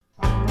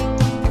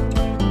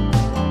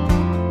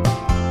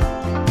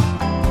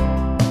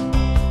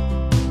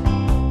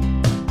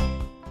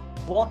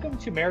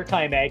to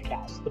Maritime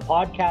AgCast, the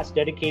podcast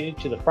dedicated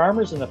to the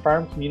farmers and the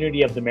farm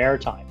community of the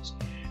Maritimes.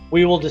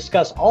 We will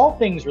discuss all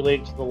things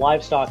related to the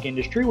livestock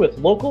industry with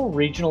local,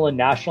 regional, and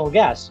national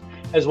guests,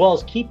 as well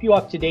as keep you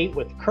up to date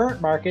with current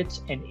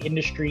markets and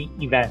industry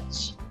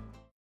events.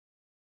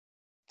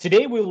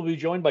 Today, we will be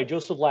joined by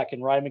Joseph Leck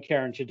and Ryan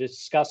McCarron to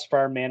discuss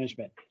farm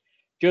management.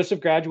 Joseph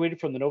graduated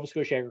from the Nova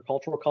Scotia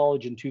Agricultural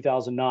College in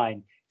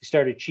 2009. He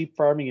started sheep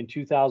farming in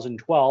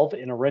 2012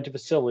 in a rented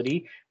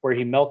facility where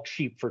he milked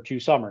sheep for 2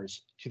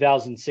 summers.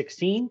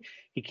 2016,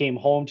 he came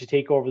home to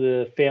take over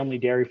the family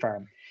dairy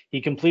farm. He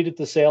completed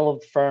the sale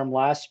of the farm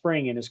last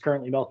spring and is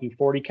currently milking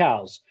 40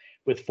 cows,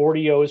 with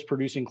 40 ewes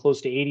producing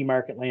close to 80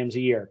 market lambs a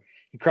year.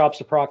 He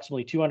crops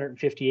approximately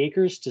 250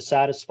 acres to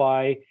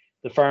satisfy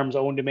the farm's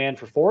own demand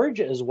for forage,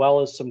 as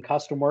well as some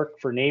custom work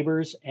for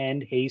neighbors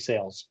and hay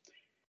sales.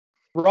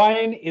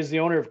 Ryan is the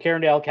owner of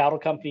Carindale Cattle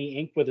Company,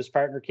 Inc., with his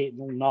partner,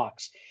 Caitlin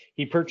Knox.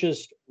 He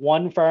purchased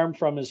one farm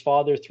from his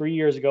father 3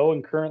 years ago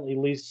and currently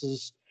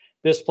leases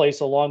this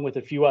place along with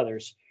a few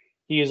others.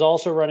 He is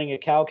also running a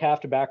cow-calf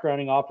to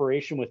backgrounding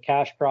operation with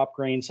cash crop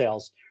grain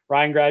sales.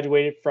 Ryan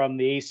graduated from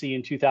the AC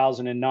in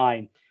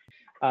 2009.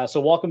 So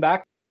welcome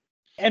back.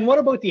 And what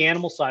about the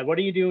animal side? What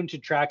are you doing to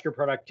track your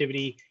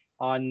productivity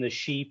on the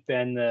sheep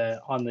and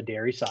on the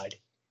dairy side?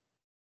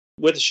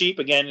 With the sheep,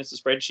 again, it's a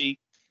spreadsheet.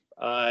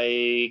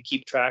 I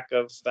keep track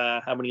of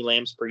how many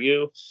lambs per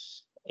ewe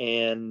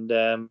and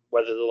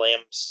whether the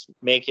lambs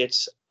make it.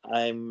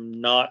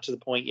 I'm not to the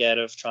point yet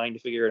of trying to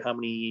figure out how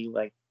many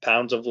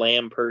pounds of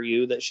lamb per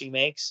ewe that she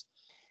makes.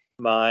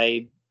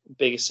 My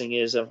biggest thing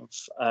is of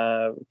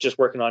just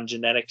working on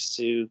genetics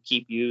to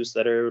keep ewes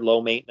that are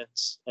low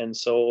maintenance. And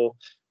so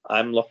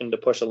I'm looking to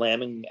push a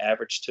lambing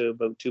average to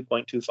about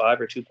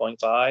 2.25 or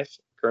 2.5.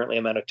 Currently,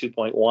 I'm at a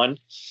 2.1.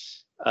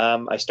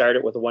 I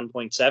started with a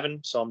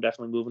 1.7, so I'm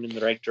definitely moving in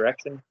the right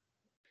direction.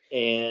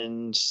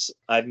 And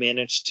I've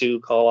managed to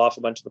call off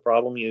a bunch of the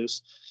problem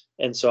ewes.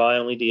 And so I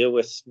only deal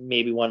with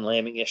maybe one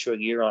lambing issue a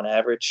year on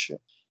average.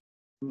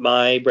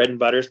 My bread and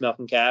butter is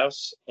milking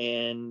cows.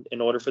 And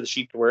in order for the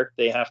sheep to work,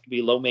 they have to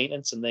be low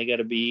maintenance and they got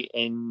to be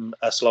in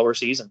a slower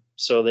season.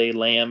 So they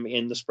lamb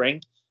in the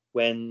spring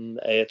when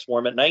it's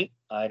warm at night.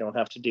 I don't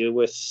have to deal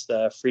with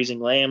freezing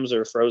lambs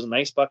or frozen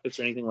ice buckets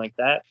or anything like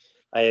that.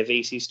 I have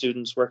AC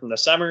students working the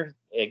summer.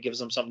 It gives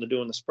them something to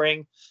do in the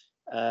spring.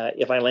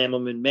 If I lamb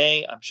them in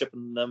May, I'm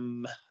shipping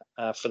them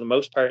for the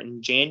most part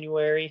in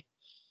January.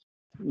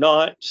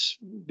 Not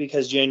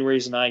because January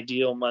is an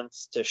ideal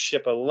month to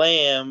ship a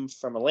lamb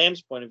from a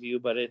lamb's point of view,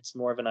 but it's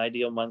more of an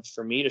ideal month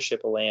for me to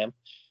ship a lamb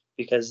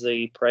because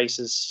the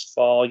prices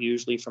fall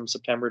usually from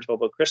September till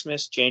about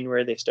Christmas.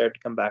 January, they start to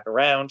come back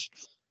around.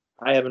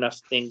 I have enough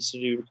things to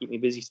do to keep me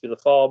busy through the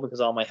fall because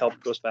all my help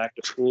goes back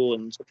to school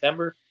in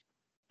September.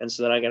 And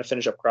so then I got to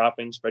finish up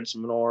cropping, spread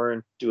some manure,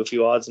 and do a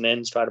few odds and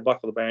ends, try to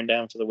buckle the barn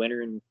down for the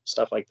winter and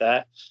stuff like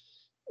that.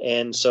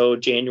 And so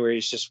January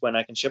is just when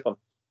I can ship them,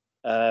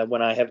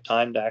 when I have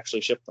time to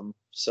actually ship them.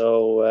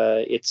 So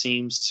it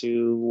seems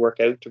to work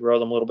out to grow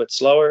them a little bit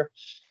slower.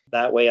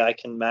 That way I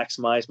can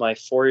maximize my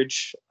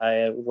forage,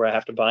 where I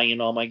have to buy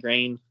in all my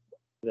grain.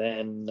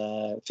 Then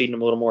feeding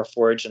them a little more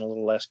forage and a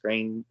little less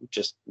grain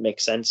just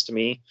makes sense to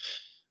me.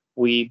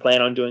 We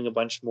plan on doing a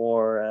bunch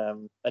more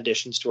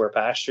additions to our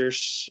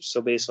pastures.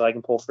 So basically I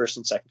can pull first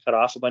and second cut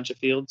off a bunch of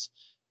fields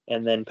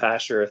and then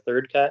pasture a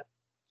third cut.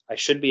 I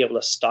should be able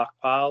to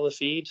stockpile the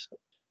feed.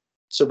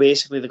 So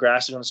basically the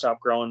grass is going to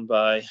stop growing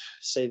by,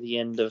 say, the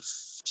end of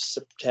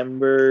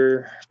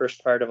September,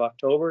 first part of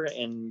October.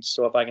 And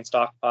so if I can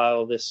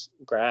stockpile this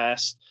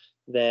grass,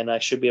 then I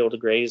should be able to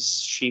graze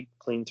sheep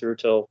clean through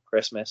till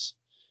Christmas.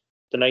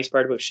 The nice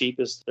part about sheep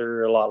is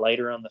they're a lot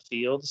lighter on the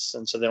fields,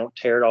 and so they don't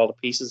tear it all to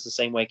pieces the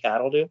same way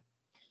cattle do.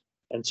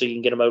 And so you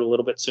can get them out a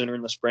little bit sooner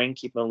in the spring,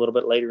 keep them a little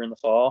bit later in the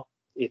fall.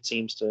 It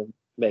seems to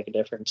make a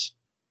difference.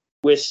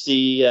 With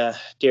the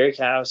dairy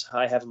cows,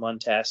 I have them on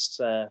test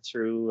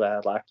through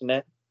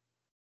Lactanet,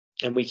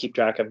 and we keep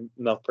track of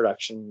milk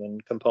production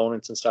and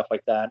components and stuff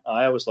like that.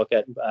 I always look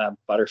at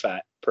butter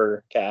fat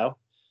per cow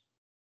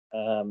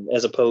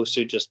as opposed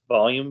to just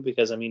volume,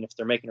 because, I mean, if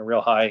they're making a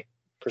real high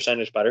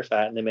percentage butter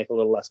fat and they make a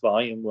little less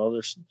volume, well,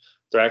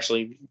 they're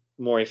actually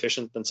more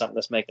efficient than something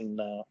that's making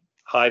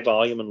high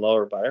volume and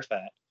lower butter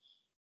fat.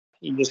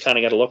 You just kind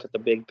of got to look at the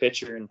big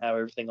picture and how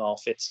everything all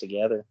fits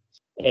together.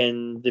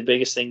 And the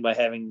biggest thing by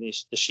having the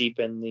sheep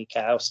and the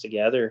cows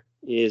together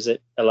is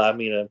it allowed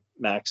me to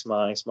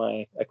maximize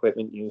my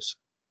equipment use.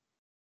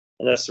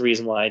 And that's the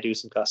reason why I do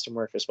some custom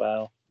work as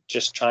well,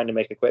 just trying to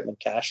make equipment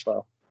cash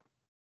flow.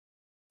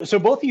 So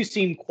both of you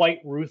seem quite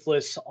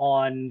ruthless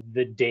on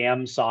the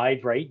dam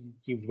side, right?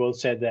 You've both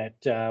said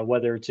that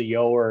whether it's a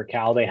ewe or a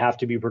cow, they have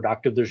to be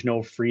productive. There's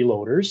no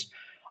freeloaders.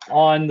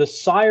 On the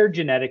sire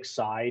genetics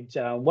side,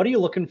 what are you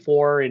looking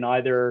for in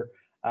either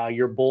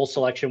your bull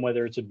selection,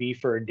 whether it's a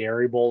beef or a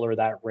dairy bull, or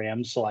that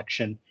ram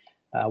selection?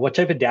 What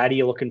type of data are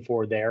you looking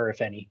for there, if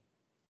any?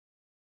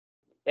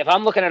 If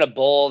I'm looking at a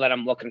bull, then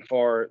I'm looking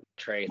for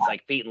traits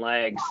like feet and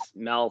legs,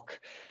 milk,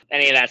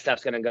 any of that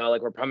stuff's going to go.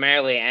 Like, we're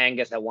primarily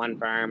Angus at one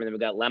farm, and then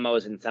we've got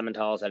Lemos and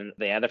Simmentals at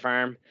the other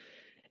farm.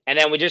 And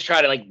then we just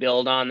try to like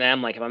build on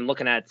them. Like if I'm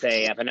looking at,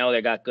 say, if I know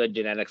they got good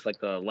genetics, like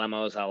the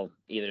Lemos, I'll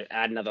either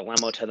add another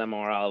Lemo to them,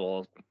 or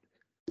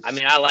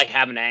I like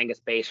having Angus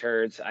base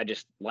herds. I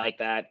just like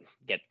that.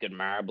 Get good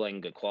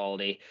marbling, good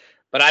quality.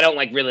 But I don't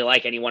like really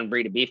like any one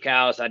breed of beef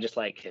cows. I just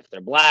like if they're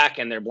black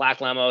and they're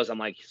black Lemos, I'm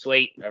like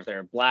sweet. Or if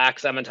they're black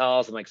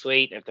Simmentals, I'm like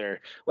sweet. If they're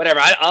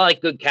whatever, I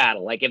like good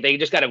cattle. Like if they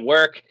just got to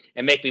work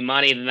and make me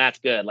money, then that's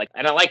good. Like,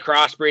 and I like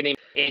crossbreeding.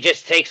 It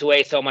just takes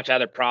away so much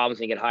other problems.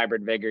 You get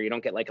hybrid vigor. You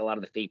don't get like a lot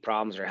of the feet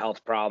problems or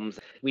health problems.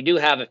 We do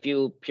have a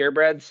few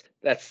purebreds.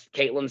 That's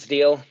Caitlin's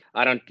deal.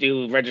 I don't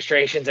do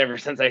registrations ever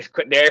since I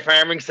quit dairy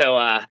farming. So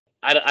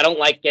I don't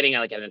like getting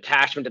like an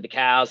attachment to the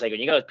cows. Like when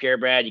you go with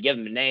purebred, you give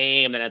them a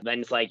name, and then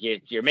it's like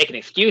you're making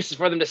excuses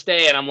for them to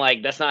stay. And I'm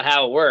like, that's not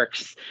how it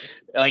works.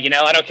 Like,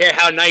 I don't care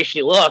how nice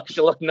she looks.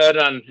 She looks good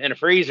in a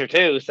freezer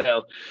too.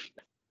 So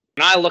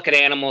when I look at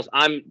animals,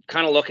 I'm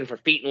kind of looking for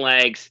feet and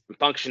legs and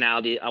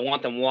functionality. I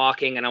want them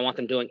walking, and I want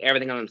them doing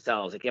everything on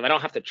themselves. Like if I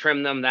don't have to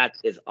trim them, that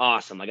is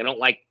awesome. Like I don't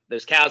like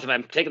those cows. If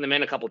I'm taking them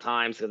in a couple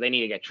times because they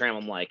need to get trim,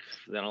 I'm like,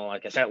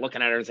 like I start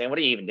looking at her and saying, what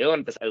are you even doing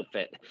with this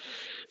outfit?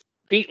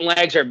 Feet and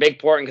legs are big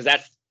important because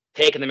that's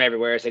taking them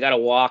everywhere. So they got to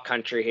walk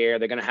country here.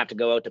 They're going to have to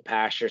go out to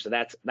pasture. So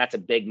that's a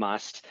big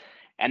must.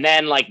 And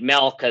then like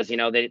milk, because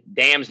the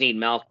dams need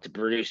milk to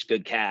produce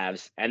good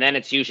calves. And then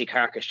it's usually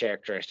carcass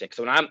characteristics.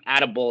 So when I'm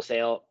at a bull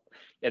sale,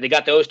 they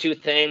got those two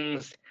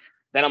things.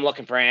 Then I'm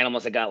looking for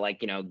animals that got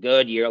like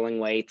good yearling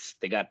weights.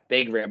 They got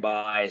big rib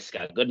eyes,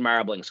 got good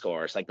marbling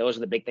scores. Like those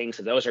are the big things.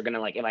 So those are gonna,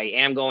 like, if I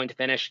am going to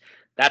finish,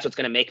 that's what's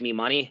gonna make me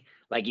money.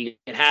 Like you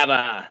can have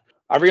a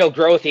real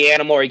growthy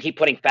animal, or you keep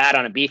putting fat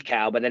on a beef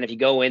cow, but then if you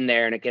go in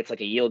there and it gets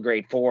like a yield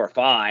grade 4 or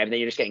 5, then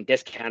you're just getting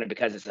discounted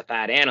because it's a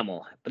fat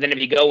animal. But then if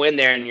you go in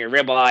there and your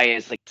ribeye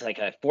is like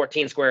a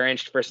 14 square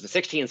inch versus a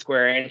 16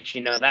 square inch,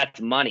 that's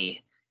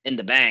money in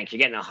the bank. You're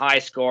getting a high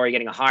score, you're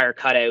getting a higher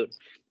cutout,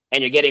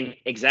 and you're getting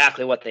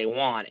exactly what they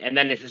want. And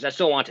then I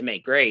still want to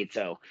make grade.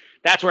 So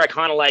that's where I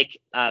kind of like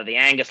the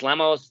Angus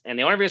Lemos. And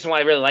the only reason why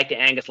I really like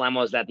the Angus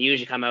Lemos is that they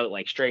usually come out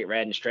like straight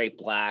red and straight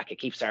black. It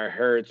keeps our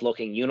herds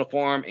looking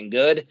uniform and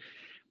good.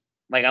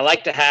 Like I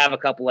like to have a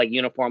couple like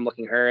uniform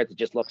looking herds. It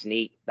just looks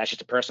neat. That's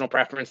just a personal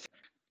preference.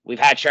 We've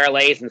had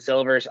Charolais and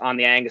Silvers on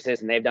the Anguses,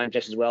 and they've done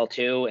just as well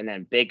too. And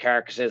then big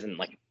carcasses, and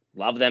like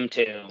love them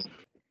too.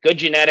 Good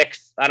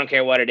genetics. I don't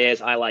care what it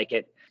is. I like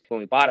it.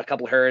 When we bought a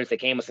couple herds, they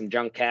came with some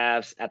junk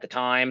calves at the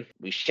time.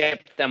 We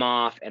shipped them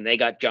off, and they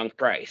got junk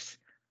price.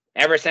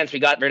 Ever since we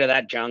got rid of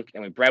that junk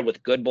and we bred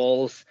with good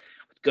bulls,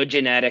 with good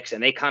genetics,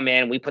 and they come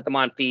in, we put them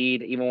on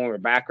feed even when we're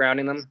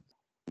backgrounding them.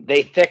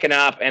 They thicken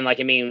up,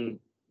 and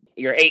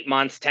you're 8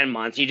 months, 10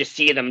 months, you just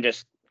see them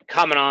just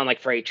coming on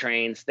like freight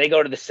trains. They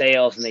go to the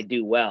sales and they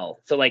do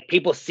well. So like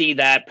people see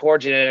that poor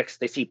genetics,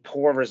 they see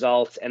poor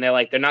results, and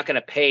they're not going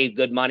to pay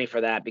good money for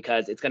that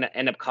because it's going to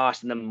end up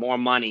costing them more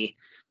money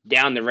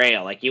down the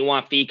rail. Like you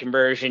want feed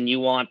conversion, you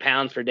want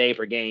pounds per day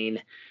for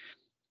gain,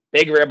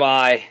 big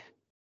ribeye,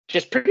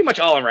 just pretty much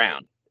all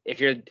around.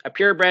 If you're a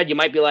purebred, you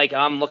might be like,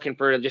 I'm looking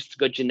for just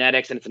good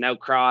genetics and it's an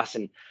outcross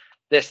and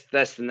this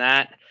and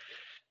that.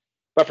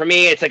 But for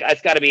me, it's like,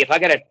 it's got to be, if I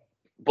got a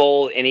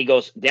bull and he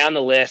goes down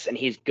the list and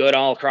he's good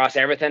all across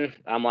everything,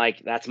 I'm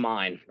like, that's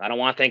mine. I don't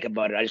want to think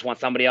about it. I just want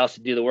somebody else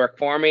to do the work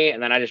for me.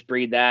 And then I just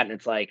breed that. And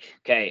it's like,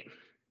 okay.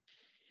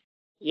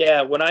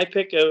 Yeah, when I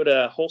pick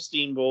out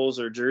Holstein bulls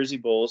or Jersey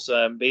bulls,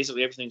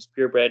 basically everything's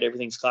purebred,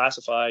 everything's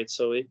classified.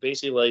 So it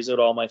basically lays out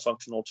all my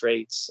functional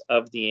traits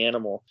of the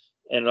animal.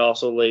 And it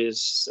also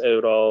lays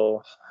out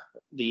all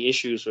the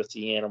issues with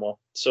the animal.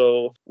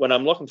 So when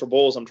I'm looking for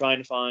bulls, I'm trying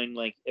to find,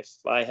 like, if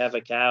I have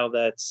a cow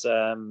that's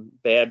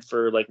bad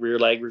for like rear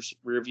leg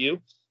rear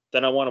view,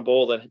 then I want a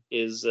bull that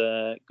is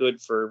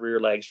good for rear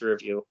legs rear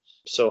view.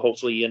 So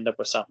hopefully you end up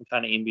with something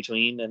kind of in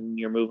between and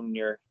you're moving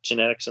your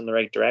genetics in the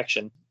right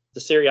direction. The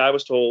theory I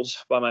was told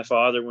by my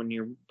father when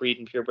you're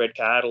breeding purebred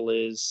cattle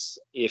is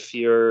if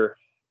you're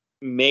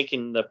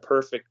making the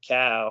perfect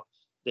cow,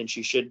 then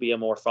she should be a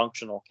more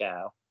functional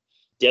cow.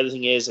 The other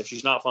thing is, if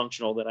she's not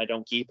functional, then I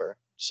don't keep her.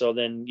 So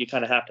then you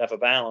kind of have to have a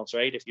balance,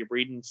 right? If you're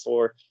breeding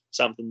for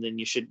something, then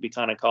you should be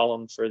kind of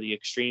calling for the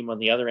extreme on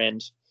the other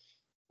end.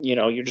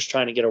 You're just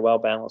trying to get a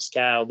well-balanced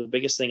cow. The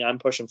biggest thing I'm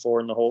pushing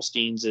for in the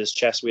Holsteins is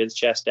chest width,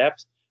 chest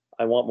depth.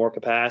 I want more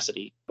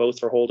capacity, both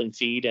for holding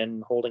feed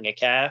and holding a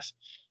calf.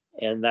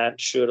 And that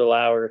should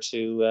allow her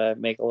to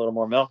make a little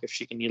more milk if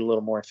she can eat a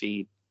little more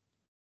feed.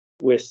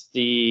 With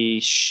the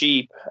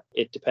sheep,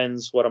 it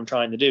depends what I'm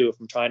trying to do. If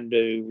I'm trying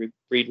to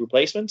breed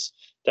replacements,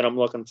 then I'm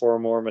looking for a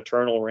more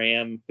maternal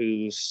ram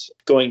who's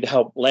going to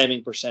help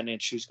lambing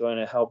percentage, who's going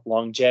to help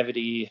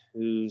longevity,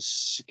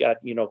 who's got,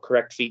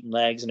 correct feet and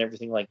legs and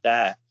everything like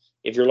that.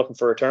 If you're looking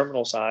for a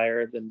terminal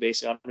sire, then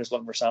basically I'm just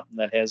looking for something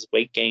that has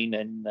weight gain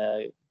and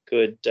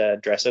good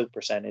dress out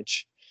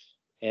percentage,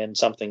 and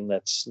something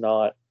that's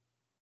not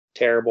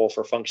terrible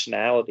for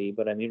functionality.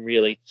 But I mean,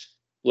 really,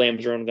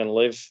 lambs are only going to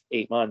live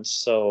 8 months.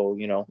 So,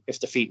 if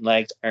the feet and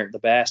legs aren't the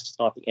best, it's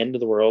not the end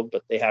of the world,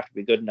 but they have to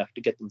be good enough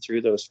to get them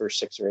through those first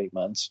 6 or 8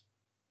 months.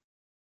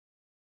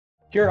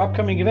 Here are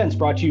upcoming events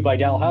brought to you by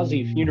Dalhousie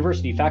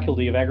University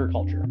Faculty of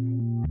Agriculture.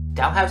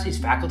 Dalhousie's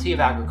Faculty of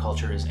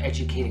Agriculture is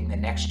educating the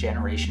next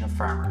generation of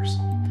farmers.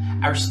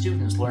 Our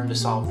students learn to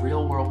solve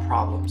real-world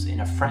problems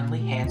in a friendly,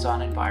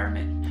 hands-on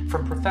environment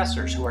from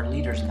professors who are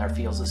leaders in their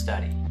fields of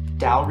study.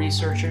 DAL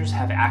researchers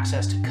have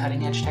access to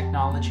cutting-edge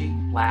technology,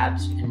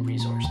 labs, and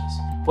resources.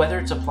 Whether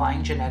it's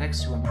applying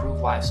genetics to improve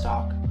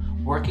livestock,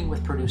 working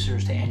with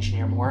producers to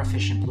engineer more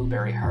efficient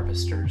blueberry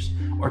harvesters,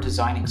 or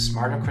designing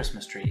smarter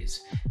Christmas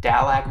trees,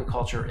 DAL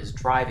Agriculture is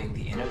driving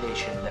the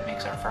innovation that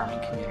makes our farming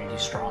community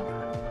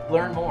stronger.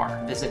 Learn more.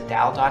 Visit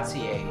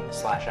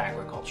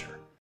dal.ca/agriculture.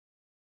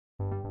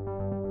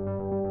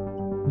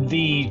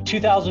 The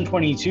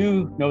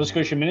 2022 Nova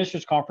Scotia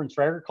Ministers Conference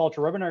for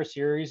Agriculture webinar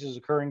series is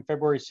occurring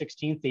February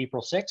 16th to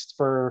April 6th.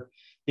 For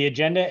the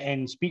agenda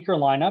and speaker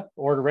lineup,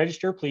 or to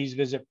register, please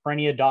visit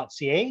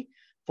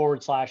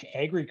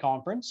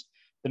prenia.ca/agri-conference.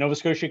 The Nova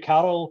Scotia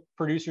Cattle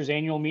Producers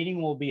Annual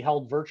Meeting will be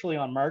held virtually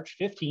on March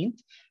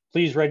 15th.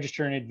 Please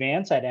register in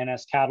advance at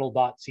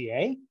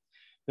nscattle.ca.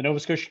 The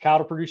Nova Scotia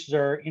Cattle Producers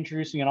are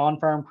introducing an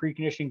on-farm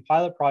preconditioning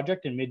pilot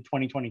project in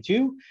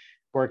mid-2022,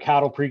 where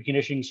cattle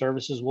preconditioning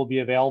services will be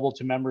available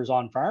to members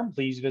on farm.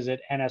 Please visit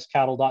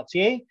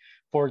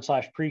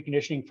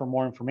nscattle.ca/preconditioning for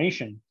more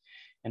information.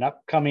 And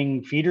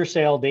upcoming feeder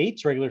sale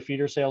dates: regular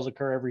feeder sales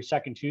occur every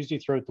second Tuesday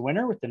throughout the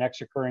winter, with the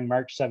next occurring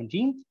March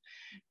 17th.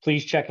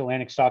 Please check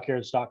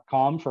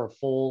AtlanticStockyards.com for a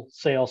full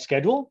sale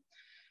schedule.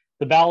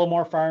 The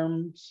Ballymore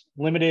Farms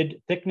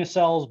Limited Thickness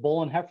Cells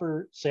Bull and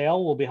Heifer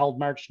Sale will be held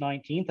March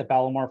 19th at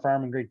Ballymore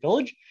Farm in Great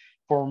Village.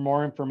 For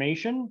more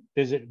information,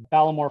 visit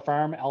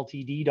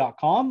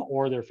ballymorefarmltd.com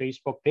or their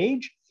Facebook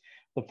page.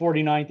 The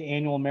 49th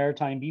Annual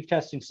Maritime Beef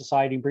Testing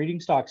Society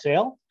Breeding Stock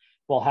Sale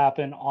will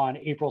happen on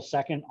April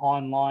 2nd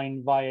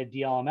online via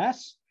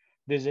DLMS.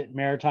 Visit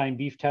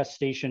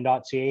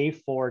maritimebeefteststation.ca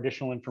for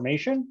additional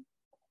information.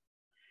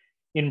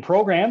 In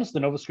programs, the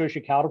Nova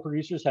Scotia Cattle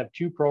Producers have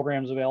two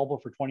programs available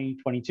for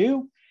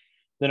 2022.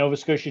 The Nova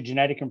Scotia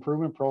Genetic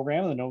Improvement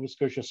Program and the Nova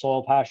Scotia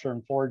Soil Pasture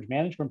and Forage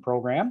Management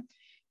Program.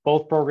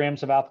 Both programs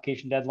have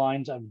application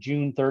deadlines of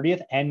June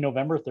 30th and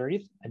November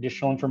 30th.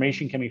 Additional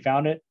information can be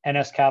found at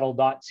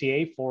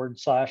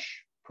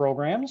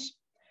nscattle.ca/programs.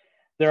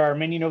 There are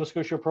many Nova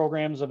Scotia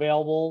programs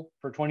available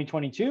for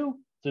 2022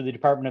 through the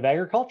Department of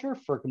Agriculture.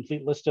 For a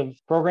complete list of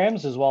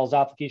programs, as well as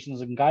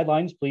applications and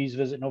guidelines, please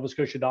visit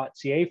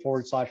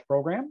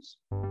novascotia.ca/programs.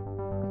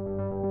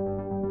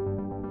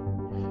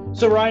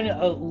 So Ryan,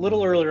 a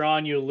little earlier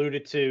on, you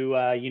alluded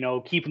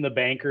to, keeping the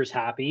bankers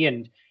happy.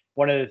 And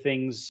one of the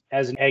things,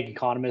 as an ag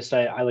economist,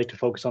 I like to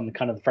focus on the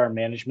kind of the farm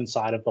management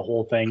side of the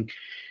whole thing.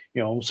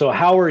 So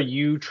how are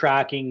you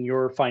tracking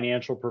your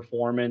financial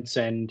performance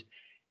and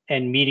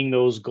meeting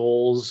those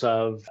goals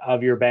of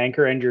your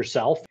banker and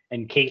yourself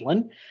and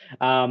Caitlin?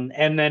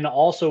 And then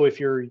also, if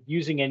you're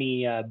using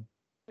any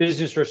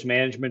business risk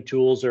management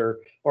tools or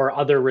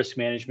other risk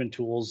management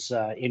tools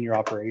in your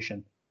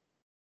operation.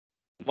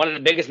 One of the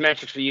biggest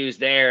metrics we use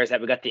there is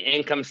that we got the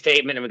income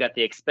statement and we got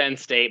the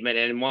expense statement,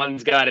 and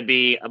one's got to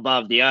be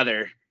above the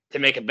other to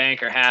make a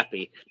banker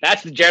happy.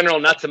 That's the general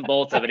nuts and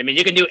bolts of it. I mean,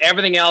 you can do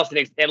everything else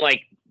and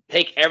like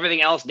take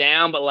everything else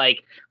down, but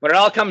like when it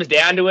all comes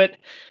down to it,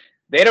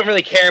 they don't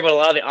really care about a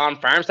lot of the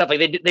on-farm stuff.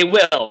 Like they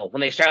will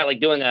when they start like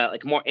doing a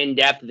like more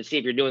in-depth to see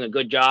if you're doing a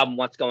good job and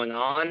what's going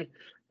on.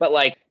 But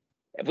like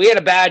if we had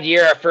a bad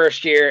year our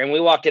first year and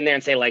we walked in there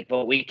and say like,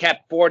 well, we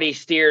kept 40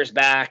 steers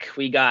back,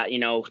 we got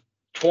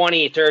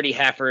 20, 30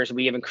 heifers,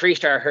 we've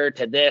increased our herd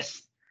to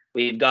this,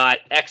 we've got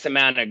X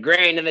amount of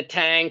grain in the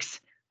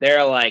tanks.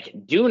 They're like,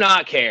 do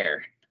not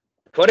care.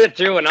 Put it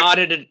through an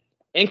audited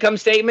income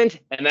statement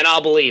and then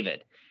I'll believe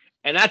it.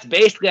 And that's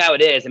basically how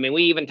it is. I mean,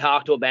 we even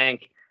talked to a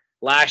bank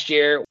last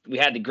year. We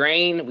had the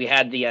grain, we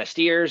had the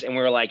steers, and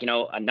we were like,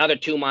 another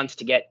 2 months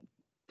to get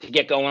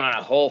going on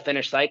a whole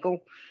finished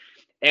cycle.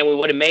 And we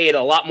would have made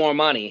a lot more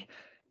money.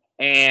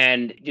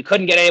 And you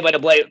couldn't get anybody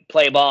to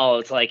play ball.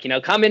 It's like,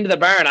 come into the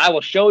barn. I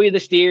will show you the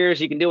steers.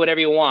 You can do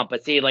whatever you want.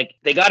 But see, like,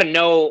 they got to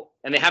know,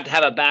 and they have to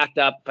have a backed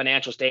up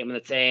financial statement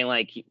that's saying,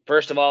 like,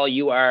 first of all,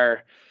 you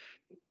are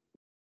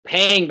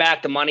paying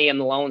back the money and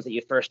the loans that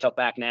you first took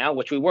back now,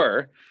 which we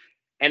were.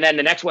 And then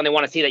the next one, they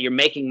want to see that you're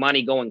making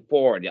money going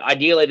forward.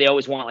 Ideally, they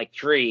always want like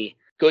 3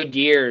 good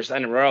years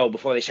in a row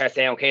before they start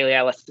saying, okay,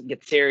 yeah, let's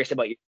get serious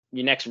about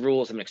your next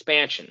rules and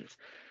expansions.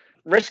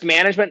 Risk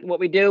management, what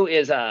we do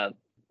is,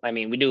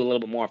 we do a little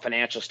bit more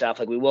financial stuff.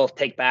 Like we will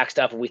take back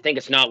stuff. If we think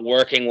it's not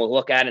working, we'll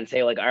look at it and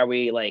say, like, are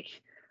we like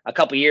a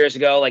couple of years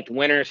ago, like the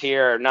winters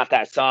here are not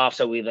that soft.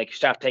 So we like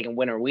stopped taking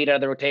winter wheat out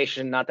of the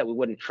rotation. Not that we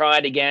wouldn't try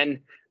it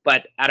again,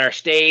 but at our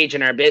stage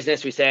in our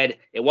business, we said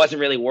it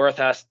wasn't really worth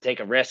us to take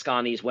a risk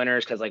on these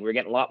winters because like we're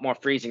getting a lot more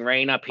freezing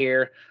rain up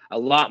here. A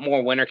lot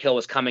more winter kill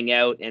was coming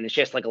out. And it's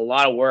just like a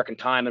lot of work and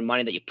time and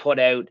money that you put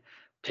out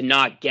to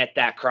not get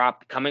that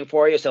crop coming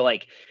for you. So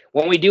like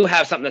when we do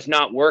have something that's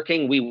not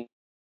working, we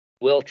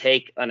will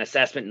take an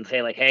assessment and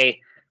say like,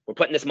 hey, we're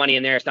putting this money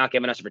in there. It's not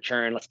giving us a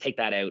return. Let's take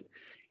that out.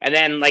 And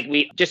then like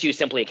we just use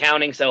simply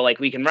accounting. So like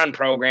we can run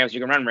programs, you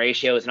can run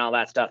ratios and all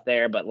that stuff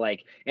there. But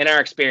like in our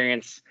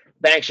experience,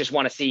 banks just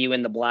want to see you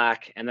in the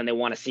black, and then they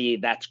want to see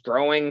that's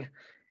growing,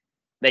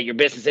 that your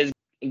business is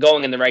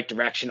going in the right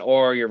direction,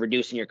 or you're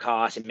reducing your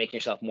costs and making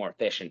yourself more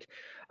efficient.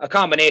 A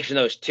combination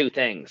of those two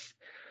things.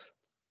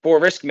 For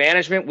risk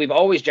management, we've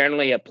always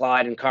generally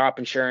applied in crop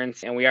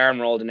insurance, and we are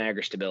enrolled in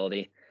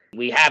AgriStability.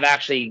 We have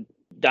actually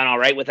done all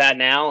right with that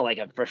now. Like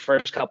for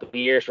first couple of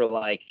years, we're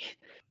like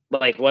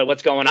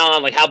what's going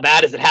on? Like, how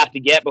bad does it have to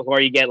get before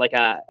you get like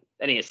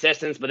any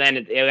assistance? But then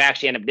it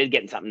actually ended up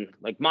getting something.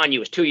 Like, mind you,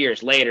 it was 2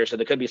 years later, so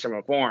there could be some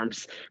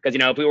reforms. Because,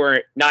 if we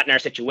were not in our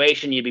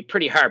situation, you'd be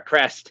pretty hard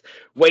pressed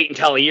wait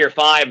until year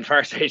 5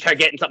 before you start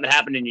getting something that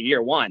happened in your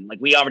year 1. Like,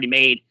 we already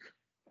made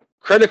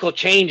critical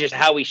changes to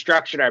how we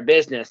structured our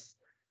business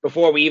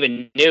before we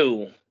even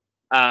knew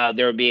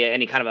there would be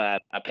any kind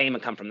of a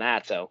payment come from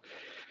that. So,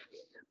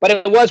 but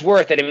it was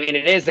worth it. I mean,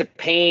 it is a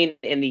pain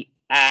in the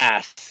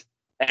ass,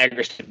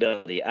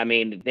 AgriStability. I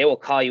mean, they will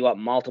call you up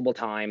multiple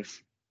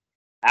times,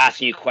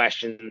 asking you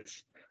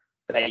questions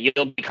that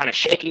you'll be kind of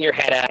shaking your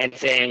head at and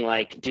saying,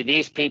 like, do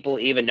these people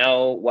even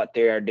know what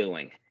they are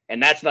doing?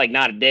 And that's like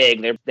not a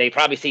dig. They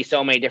probably see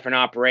so many different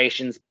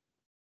operations.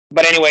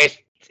 But anyways,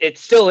 it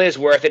still is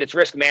worth it. It's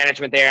risk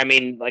management there. I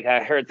mean, like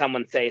I heard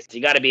someone say, so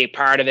you got to be a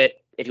part of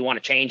it if you want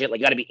to change it. Like,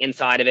 you got to be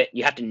inside of it.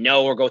 You have to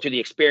know or go through the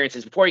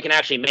experiences before you can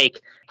actually make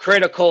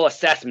critical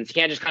assessments. You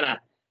can't just kind of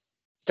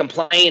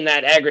complain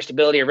that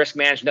AgriStability or risk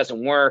management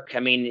doesn't work. I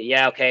mean,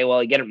 yeah, okay,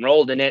 well, you get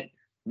enrolled in it,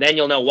 then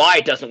you'll know why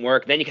it doesn't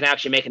work. Then you can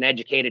actually make an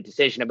educated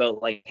decision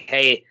about, like,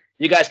 hey,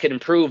 you guys could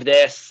improve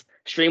this,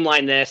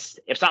 streamline this.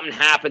 If something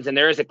happens and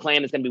there is a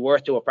claim that's going to be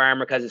worth to a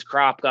farmer because his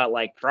crop got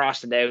like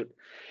frosted out,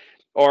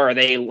 or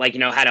they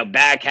had a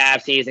bad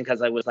calf season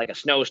because it was like a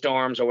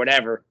snowstorms or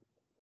whatever,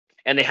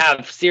 and they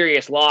have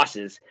serious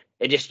losses,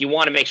 you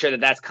want to make sure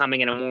that that's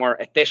coming in a more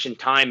efficient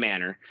time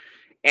manner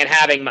and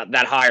having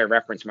that higher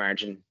reference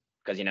margin.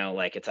 Because,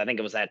 I think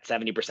it was at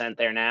 70%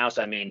 there now.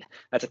 So, I mean,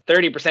 that's a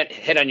 30%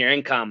 hit on your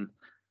income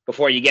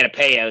before you get a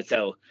payout.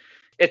 So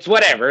it's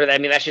whatever. I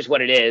mean, that's just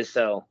what it is.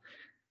 So,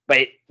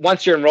 but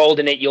once you're enrolled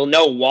in it, you'll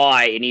know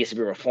why it needs to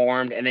be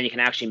reformed. And then you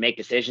can actually make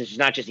decisions. It's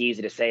not just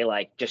easy to say,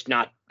 like, just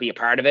not be a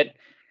part of it.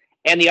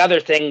 And the other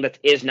thing that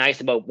is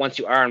nice about once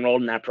you are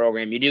enrolled in that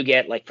program, you do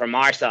get, like, from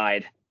our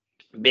side,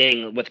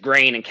 being with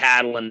grain and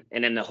cattle and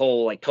in the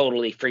whole like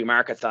totally free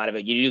market side of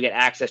it, you do get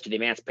access to the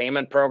advanced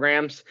payment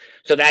programs.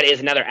 So that is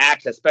another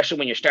access, especially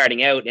when you're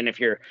starting out. And if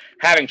you're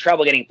having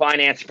trouble getting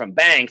financing from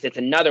banks, it's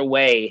another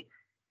way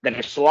that,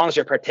 as long as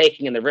you're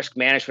partaking in the risk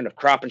management of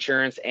crop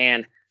insurance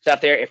and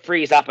stuff there, it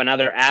frees up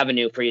another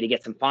avenue for you to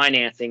get some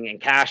financing and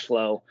cash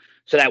flow,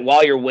 so that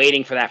while you're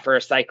waiting for that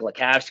first cycle of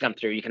calves to come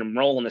through, you can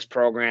enroll in this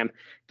program,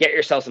 get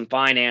yourself some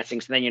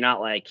financing. So then you're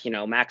not like,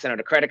 maxing out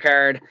a credit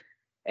card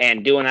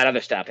and doing that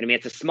other stuff. And I mean,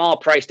 it's a small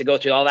price to go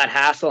through all that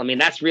hassle. I mean,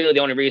 that's really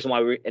the only reason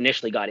why we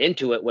initially got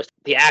into it, was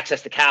the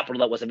access to capital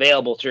that was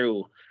available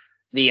through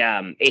the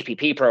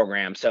APP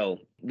program. So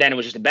then it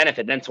was just a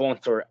benefit. Then so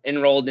once we're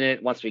enrolled in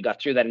it, once we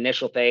got through that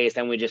initial phase,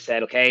 then we just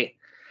said, okay,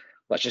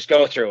 let's just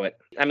go through it.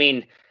 I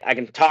mean, I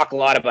can talk a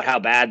lot about how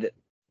bad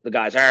the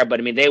guys are,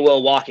 but I mean, they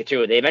will walk you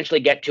through it. They eventually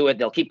get to it.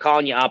 They'll keep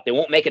calling you up. They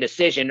won't make a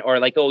decision or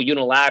like go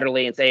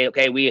unilaterally and say,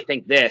 okay, we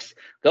think this.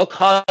 They'll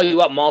call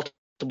you up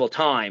multiple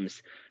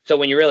times. So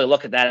when you really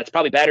look at that, it's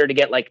probably better to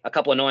get like a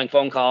couple annoying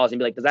phone calls and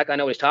be like, does that guy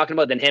know what he's talking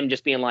about? Than him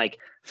just being like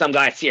some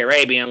guy at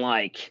CRA being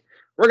like,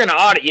 we're going to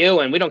audit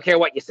you and we don't care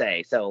what you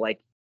say. So like,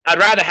 I'd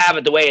rather have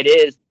it the way it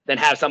is than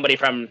have somebody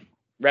from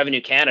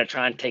Revenue Canada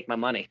try and take my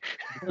money.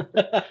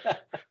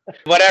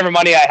 Whatever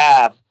money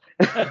I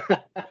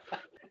have.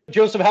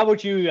 Joseph, how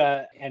about you?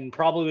 And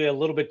probably a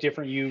little bit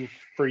different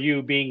for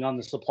you being on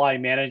the supply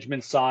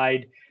management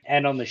side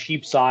and on the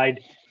sheep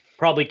side.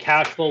 Probably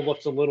cash flow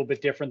looks a little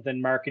bit different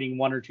than marketing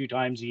 1 or 2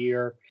 times a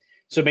year.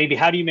 So maybe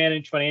how do you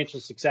manage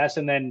financial success?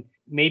 And then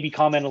maybe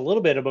comment a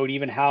little bit about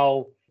even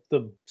how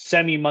the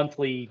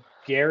semi-monthly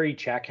dairy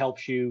check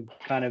helps you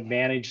kind of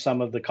manage some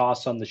of the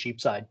costs on the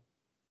sheep side.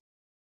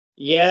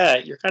 Yeah,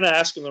 you're kind of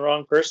asking the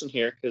wrong person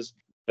here, because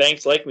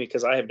banks like me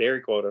because I have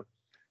dairy quota.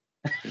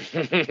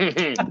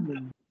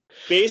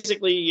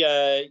 Basically,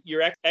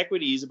 your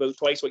equity is about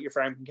twice what your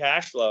farm can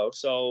cash flow.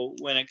 So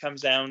when it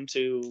comes down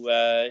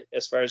to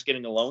as far as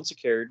getting a loan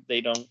secured,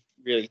 they don't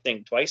really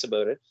think twice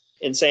about it.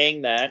 In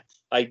saying that,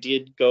 I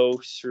did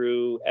go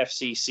through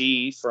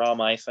FCC for all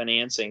my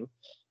financing.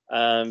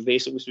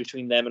 Basically, it was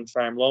between them and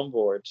Farm Loan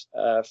Board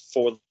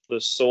for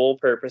the sole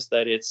purpose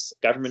that it's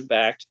government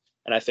backed,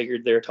 and I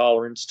figured their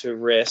tolerance to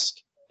risk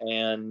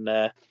and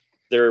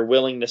their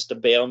willingness to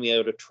bail me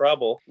out of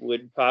trouble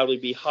would probably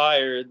be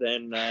higher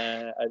than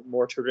a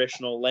more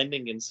traditional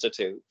lending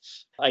institute.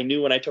 I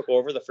knew when I took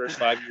over the first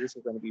 5 years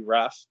were going to be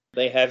rough.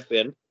 They have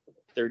been.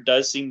 There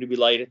does seem to be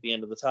light at the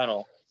end of the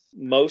tunnel.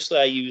 Mostly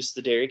I use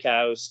the dairy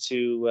cows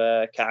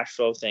to cash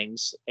flow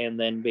things, and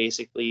then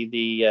basically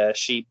the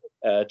sheep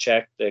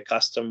check, the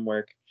custom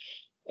work,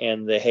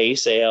 and the hay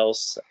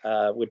sales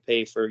would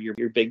pay for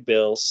your big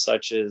bills,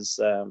 such as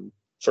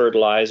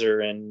fertilizer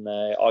and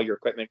all your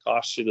equipment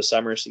costs through the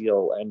summer, so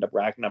you'll end up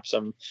racking up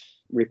some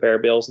repair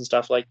bills and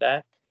stuff like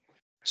that.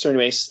 So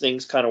anyways,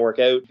 things kind of work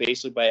out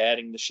basically by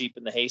adding the sheep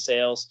and the hay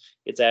sales.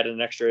 It's added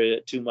an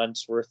extra 2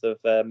 months worth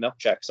of milk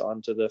checks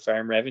onto the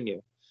farm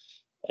revenue.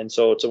 And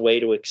so it's a way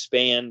to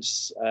expand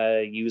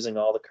using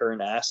all the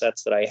current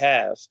assets that I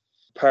have.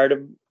 Part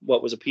of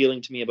what was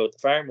appealing to me about the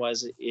farm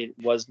was it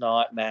was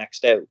not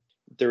maxed out.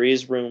 There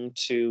is room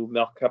to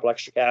milk a couple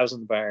extra cows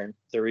in the barn.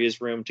 There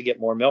is room to get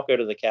more milk out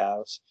of the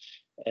cows.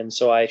 And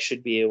so I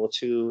should be able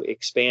to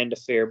expand a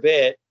fair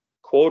bit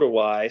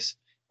quota-wise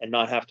and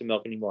not have to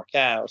milk any more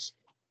cows.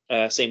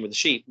 Same with the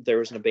sheep. There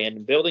was an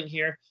abandoned building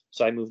here,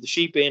 so I moved the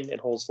sheep in. It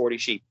holds 40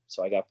 sheep,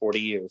 so I got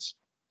 40 ewes.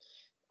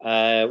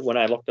 When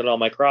I looked at all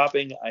my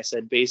cropping, I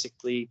said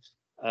basically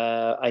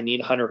I need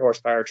 100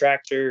 horsepower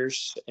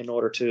tractors in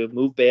order to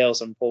move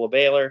bales and pull a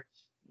baler.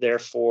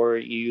 Therefore,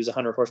 you use a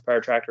 100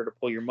 horsepower tractor to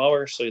pull your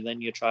mower. So then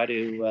you try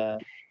to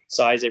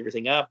size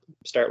everything up,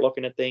 start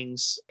looking at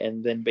things,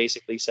 and then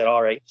basically said,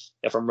 all right,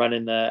 if I'm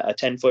running a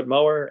 10-foot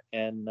mower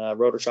and a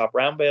Rotoshop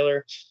round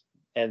baler,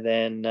 and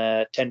then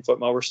 10-foot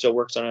mower still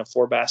works on a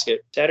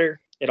 4-basket tedder.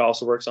 It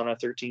also works on a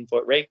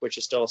 13-foot rake, which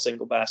is still a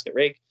single basket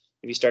rake.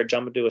 If you start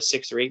jumping to a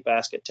 6 or 8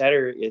 basket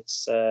tedder,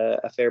 it's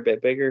a fair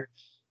bit bigger,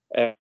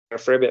 a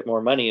fair bit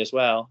more money as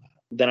well.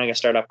 Then I got to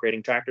start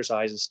upgrading tractor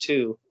sizes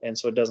too, and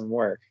so it doesn't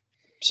work.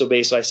 So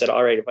basically I said,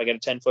 all right, if I get a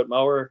 10-foot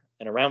mower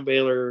and a round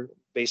baler,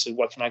 basically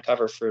what can I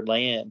cover for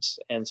land?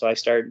 And so I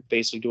started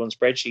basically doing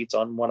spreadsheets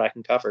on what I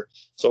can cover.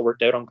 So it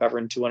worked out on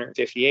covering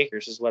 250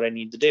 acres is what I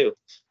need to do.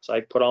 So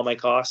I put all my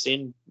costs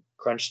in,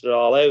 crunched it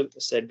all out,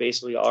 said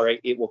basically, all right,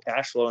 it will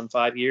cash flow in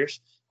 5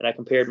 years. And I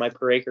compared my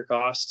per acre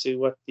cost to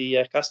what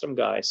the custom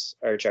guys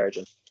are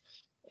charging.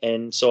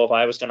 And so if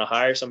I was going to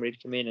hire somebody to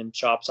come in and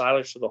chop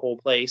silage for the whole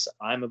place,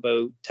 I'm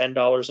about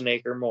 $10 an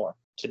acre more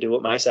to do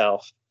it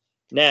myself.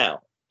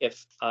 Now,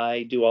 if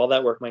I do all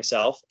that work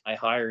myself, I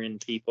hire in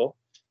people,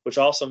 which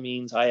also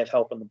means I have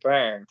help in the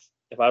barn.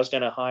 If I was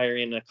going to hire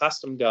in a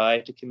custom guy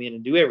to come in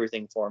and do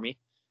everything for me,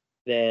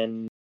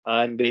 then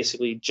I'm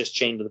basically just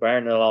chained to the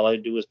barn, and all I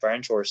do is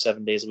barn chores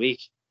 7 days a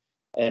week.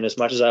 And as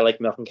much as I like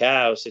milking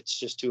cows, it's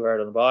just too hard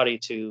on the body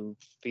to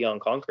be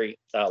on concrete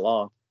that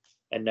long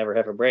and never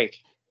have a break.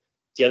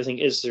 The other thing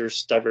is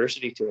there's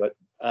diversity to it.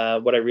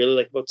 What I really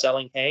like about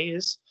selling hay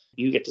is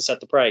you get to set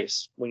the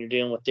price. When you're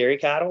dealing with dairy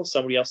cattle,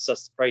 somebody else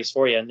sets the price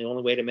for you. And the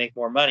only way to make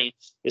more money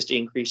is to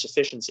increase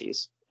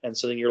efficiencies. And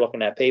so then you're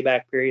looking at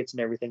payback periods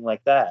and everything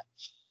like that.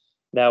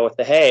 Now with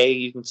the hay,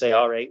 you can say,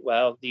 all right,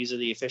 well, these are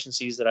the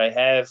efficiencies that I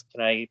have.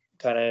 Can I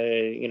kind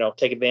of,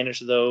 take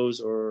advantage of those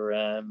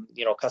or,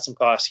 cut some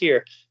costs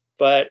here?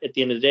 But at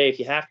the end of the day, if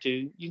you have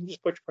to, you can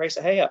just put your price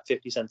of hay up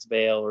 50 cents a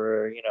bale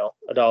or,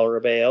 $1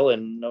 a bale,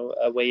 and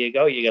away you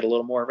go. You get a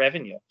little more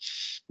revenue.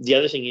 The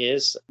other thing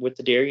is with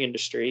the dairy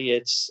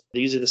industry,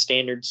 these are the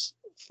standards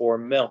for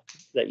milk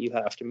that you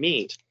have to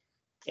meet,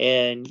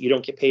 and you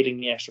don't get paid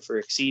any extra for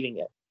exceeding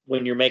it.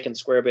 When you're making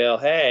square bale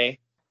hay,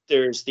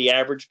 there's the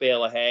average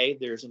bale of hay,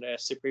 there's a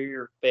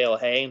superior bale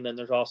of hay, and then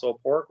there's also a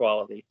poor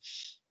quality.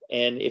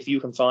 And if you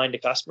can find a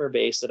customer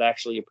base that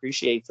actually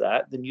appreciates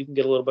that, then you can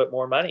get a little bit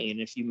more money. And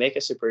if you make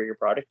a superior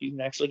product, you can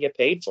actually get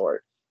paid for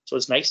it. So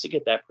it's nice to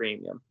get that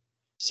premium.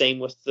 Same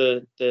with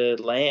the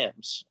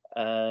lambs.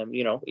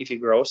 If you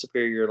grow a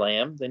superior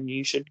lamb, then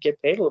you should get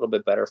paid a little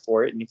bit better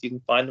for it. And if you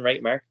can find the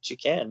right markets, you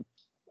can.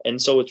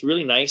 And so it's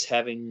really nice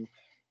having,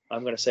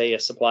 I'm going to say, a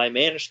supply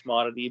managed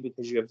commodity,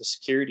 because you have the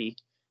security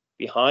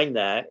behind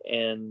that.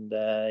 And,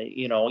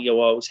 you'll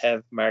always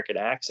have market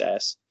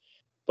access.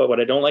 But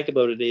what I don't like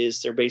about it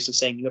is they're basically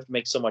saying you have to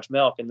make so much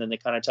milk, and then they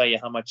kind of tell you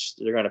how much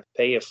they're going to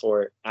pay you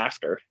for it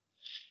after.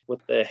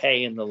 With the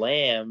hay and the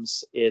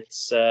lambs,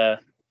 it's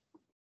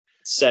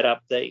set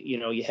up that,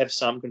 you have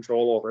some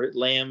control over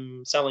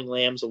it. Selling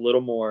lambs a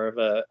little more of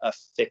a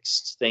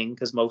fixed thing,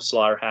 because most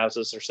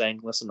slaughterhouses are saying,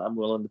 listen, I'm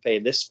willing to pay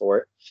this for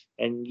it.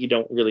 And you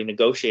don't really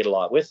negotiate a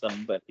lot with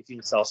them. But if you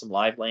can sell some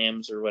live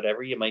lambs or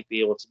whatever, you might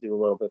be able to do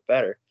a little bit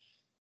better.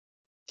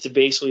 So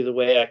basically the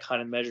way I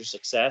kind of measure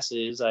success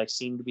is I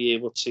seem to be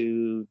able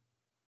to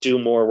do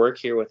more work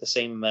here with the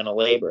same amount of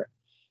labor.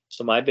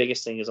 So my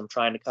biggest thing is I'm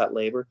trying to cut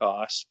labor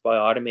costs by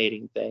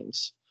automating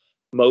things,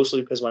 mostly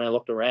because when I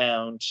looked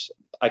around,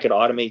 I could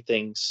automate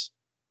things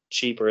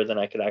cheaper than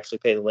I could actually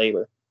pay the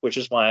labor, which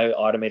is why I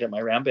automated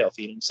my round bale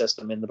feeding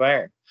system in the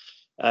barn,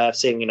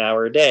 saving an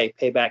hour a day.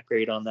 Payback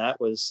period on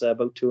that was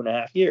about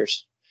 2.5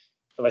 years.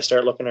 If I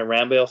start looking at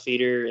round bale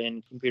feeder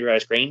and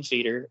computerized grain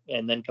feeder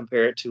and then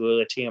compare it to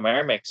a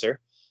TMR mixer,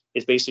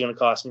 it's basically going to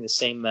cost me the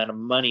same amount of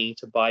money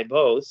to buy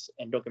both.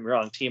 And don't get me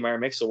wrong, TMR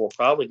mixer will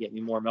probably get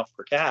me more milk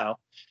per cow,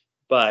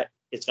 but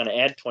it's going to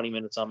add 20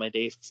 minutes on my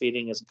day for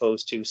feeding as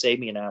opposed to save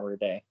me an hour a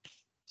day.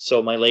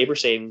 So my labor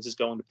savings is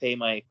going to pay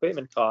my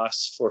equipment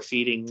costs for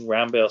feeding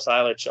round bale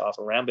silage off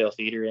a round bale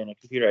feeder and a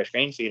computerized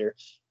grain feeder,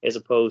 as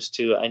opposed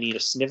to I need a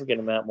significant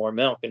amount more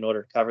milk in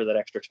order to cover that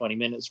extra 20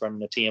 minutes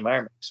running a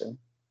TMR mixer.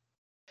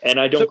 And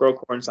I don't grow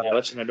corn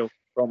silage, and I don't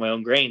grow my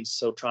own grains.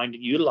 So trying to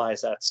utilize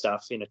that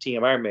stuff in a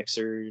TMR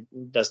mixer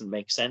doesn't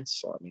make sense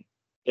for me.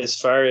 As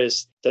far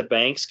as the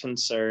bank's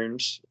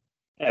concerned,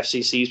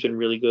 FCC's been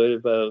really good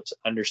about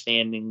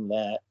understanding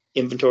that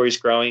inventory's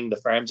growing, the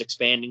farm's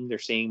expanding, they're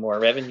seeing more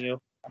revenue.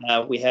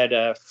 We had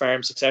a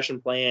farm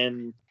succession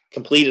plan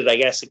completed, I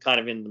guess, kind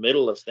of in the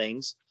middle of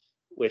things,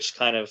 which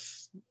kind of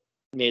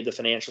made the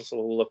financials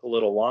look a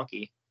little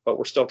wonky, but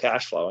we're still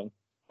cash flowing.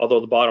 Although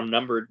the bottom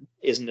number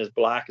isn't as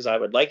black as I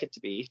would like it to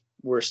be,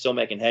 we're still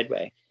making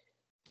headway.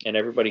 And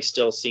everybody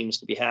still seems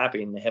to be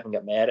happy, and they haven't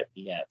got mad at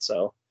me yet.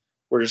 So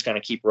we're just going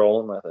to keep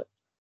rolling with it.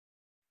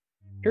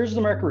 Here's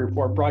the market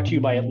report brought to you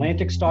by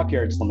Atlantic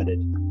Stockyards Limited.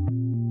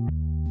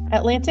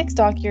 Atlantic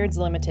Stockyards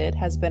Limited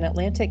has been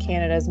Atlantic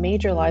Canada's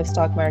major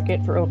livestock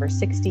market for over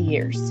 60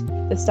 years.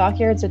 The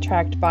stockyards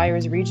attract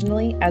buyers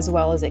regionally as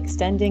well as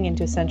extending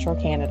into central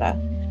Canada.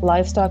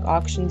 Livestock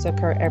auctions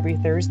occur every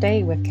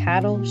Thursday with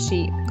cattle,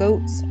 sheep,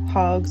 goats,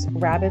 hogs,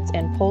 rabbits,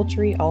 and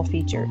poultry all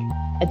featured.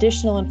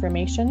 Additional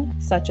information,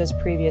 such as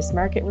previous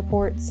market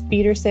reports,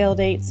 feeder sale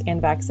dates,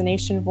 and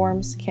vaccination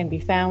forms can be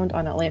found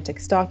on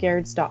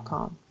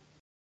atlanticstockyards.com.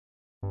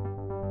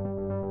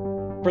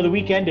 For the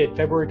week ended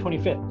February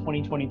 25th,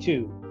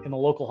 2022, in the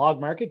local hog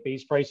market,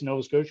 base price in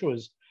Nova Scotia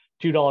was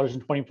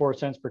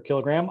 $2.24 per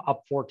kilogram,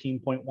 up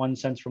 14.1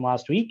 cents from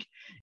last week.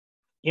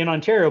 In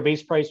Ontario,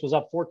 base price was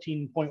up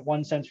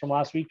 14.1 cents from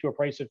last week to a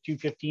price of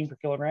 $2.15 per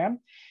kilogram.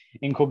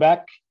 In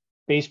Quebec,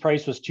 base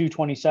price was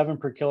 $2.27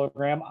 per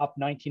kilogram, up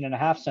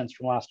 19.5 cents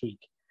from last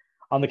week.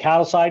 On the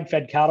cattle side,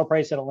 fed cattle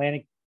price at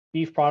Atlantic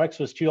Beef Products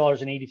was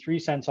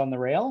 $2.83 on the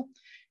rail.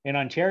 In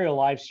Ontario,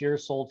 live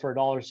steers sold for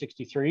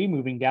 $1.63,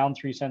 moving down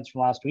 3 cents from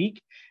last week.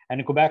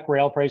 And in Quebec,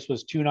 rail price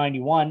was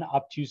 $2.91,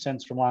 up 2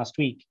 cents from last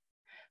week.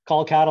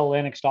 Cull cattle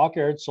Atlantic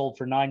Stockyards sold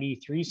for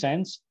 93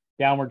 cents,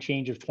 downward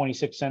change of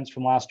 26 cents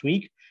from last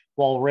week,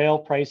 while rail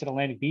price at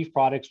Atlantic Beef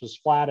Products was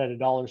flat at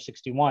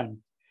 $1.61.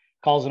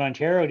 Culls in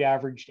Ontario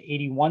averaged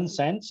 81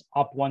 cents,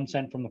 up 1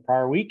 cent from the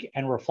prior week,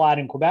 and were flat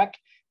in Quebec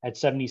at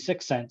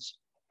 76 cents.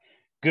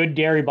 Good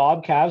dairy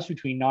bob calves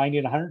between 90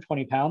 and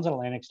 120 pounds at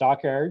Atlantic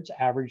Stockyards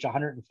averaged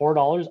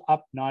 $104,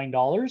 up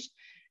 $9,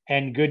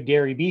 and good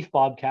dairy beef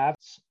bob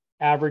calves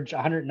averaged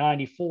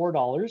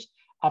 $194,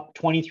 up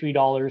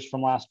 $23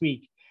 from last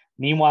week.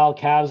 Meanwhile,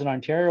 calves in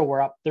Ontario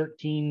were up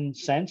 13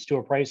 cents to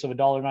a price of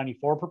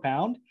 $1.94 per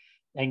pound,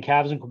 and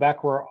calves in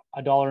Quebec were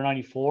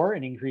 $1.94,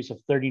 an increase of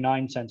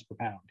 39 cents per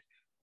pound.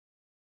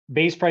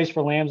 Base price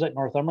for lambs at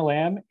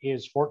Northumberland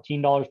is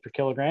 $14 per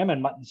kilogram,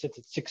 and mutton sits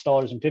at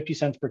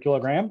 $6.50 per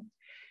kilogram.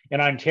 In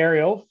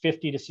Ontario,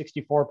 50 to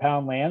 64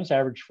 pound lambs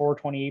average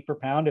 $4.28 per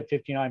pound at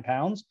 59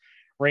 pounds,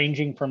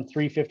 ranging from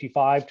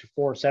 $3.55 to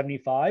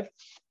 $4.75.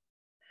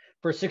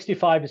 For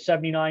 65 to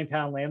 79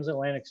 pound lambs at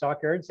Atlantic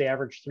Stockyards, they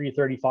average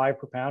 $3.35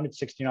 per pound at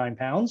 69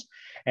 pounds,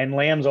 and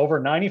lambs over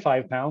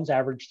 95 pounds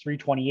average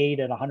 $3.28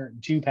 at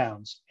 102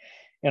 pounds.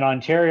 In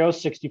Ontario,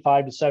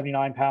 65 to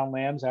 79 pound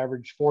lambs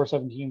average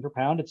 $4.17 per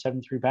pound at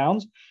 73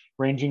 pounds,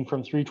 ranging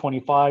from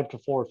 $3.25 to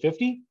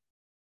 $4.50.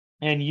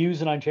 And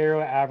ewes in Ontario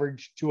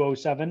average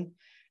 $2.07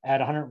 at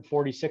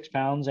 146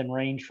 pounds and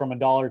range from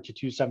 $1 to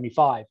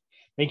 $2.75.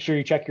 Make sure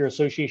you check your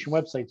association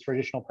websites for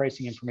additional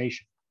pricing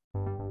information.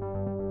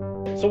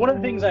 So one of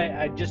the things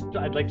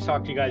I'd like to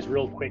talk to you guys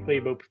real quickly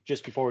about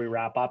just before we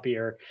wrap up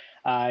here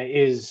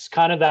is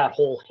kind of that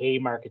whole hay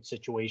market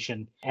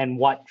situation and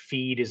what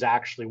feed is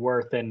actually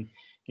worth. And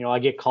you know, I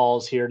get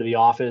calls here to the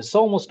office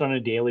almost on a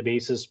daily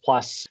basis,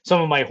 plus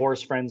some of my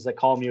horse friends that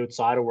call me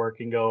outside of work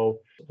and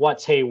go,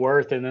 what's hay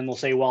worth? And then they'll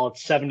say, well,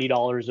 it's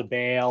 $70 a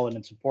bale and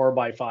it's a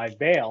 4x5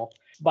 bale.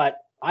 But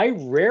I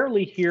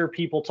rarely hear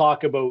people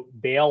talk about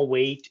bale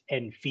weight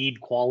and feed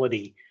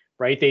quality,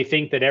 right? They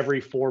think that every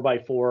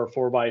 4x4 or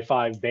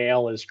 4x5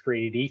 bale is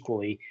created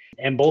equally.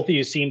 And both of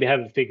you seem to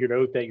have figured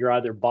out that you're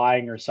either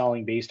buying or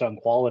selling based on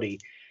quality.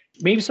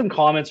 Maybe some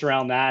comments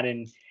around that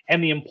and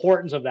the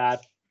importance of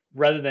that,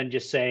 rather than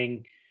just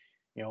saying,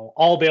 you know,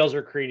 all bales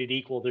are created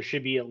equal. There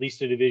should be at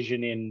least a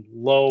division in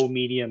low,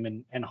 medium,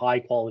 and high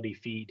quality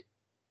feed.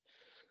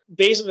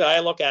 Basically, I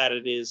look at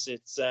it is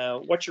it's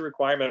what's your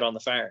requirement on the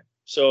farm.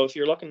 So if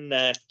you're looking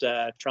at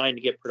trying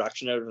to get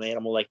production out of an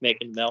animal, like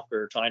making milk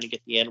or trying to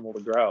get the animal to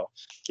grow,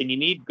 then you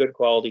need good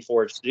quality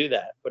forage to do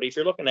that. But if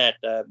you're looking at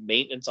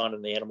maintenance on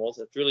the animals,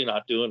 it's really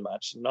not doing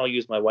much. And I'll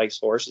use my wife's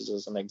horses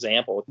as an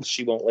example.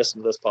 She won't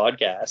listen to this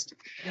podcast,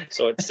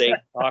 so it's safe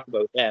to talk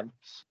about them.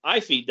 I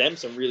feed them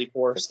some really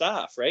poor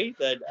stuff, right?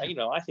 That, you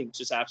know, I think it's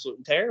just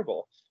absolutely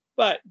terrible.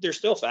 But they're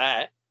still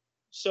fat.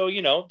 So,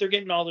 you know, they're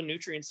getting all the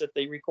nutrients that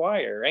they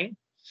require, right?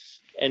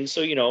 And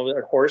so, you know,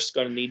 a horse is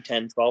going to need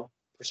 10, 12%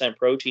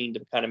 protein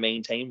to kind of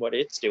maintain what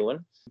it's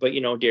doing. But,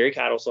 you know, dairy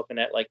cattle's looking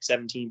at like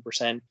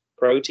 17%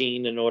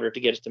 protein in order to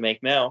get it to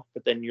make milk.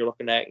 But then you're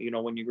looking at, you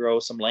know, when you grow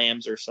some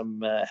lambs or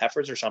some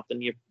heifers or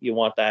something, you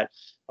want that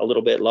a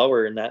little bit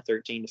lower in that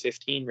 13 to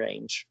 15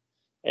 range.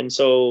 And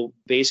so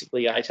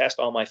basically I test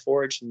all my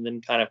forage and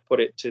then kind of put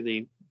it to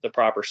the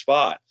proper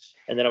spot.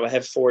 And then if I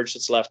have forage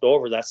that's left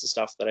over, that's the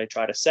stuff that I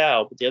try to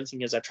sell. But the other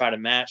thing is I try to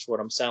match what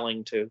I'm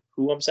selling to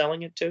who I'm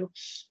selling it to.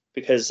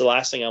 Because the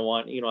last thing I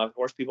want, you know, I've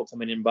horse people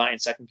coming in buying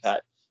second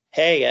cut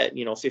hay at,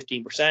 you know,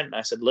 15%. And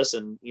I said,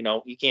 listen, you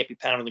know, you can't be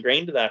pounding the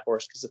grain to that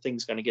horse because the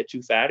thing's going to get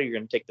too fat or you're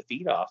going to take the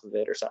feed off of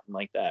it or something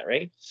like that,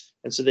 right?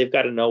 And so they've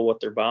got to know what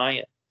they're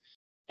buying.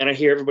 And I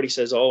hear everybody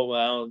says, oh,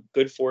 well,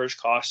 good forage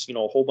costs, a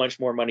whole bunch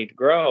more money to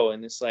grow.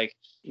 And it's like,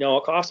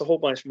 it costs a whole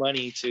bunch of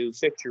money to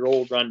fix your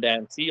old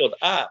rundown field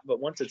up.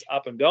 But once it's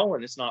up and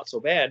going, it's not so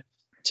bad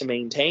to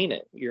maintain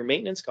it. Your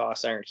maintenance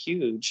costs aren't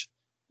huge.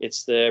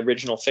 It's the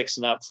original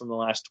fixing up from the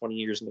last 20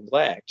 years of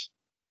neglect.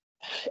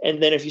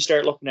 And then if you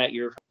start looking at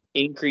your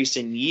increase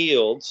in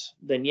yields,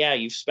 then yeah,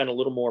 you've spent a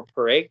little more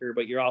per acre,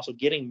 but you're also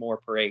getting more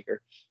per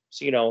acre.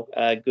 So,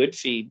 good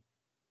feed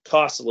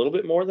costs a little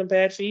bit more than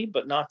bad feed,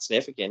 but not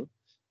significant.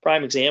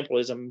 Prime example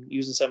is I'm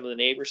using some of the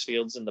neighbors'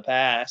 fields in the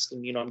past,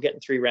 and I'm getting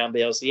 3 round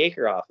bales the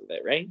acre off of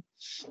it, right?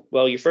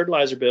 Well, your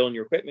fertilizer bill and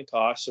your equipment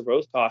costs are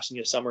both costing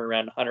you somewhere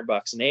around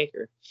 $100 an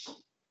acre.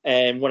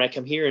 And when I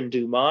come here and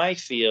do my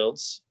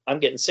fields, I'm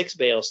getting 6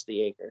 bales to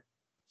the acre.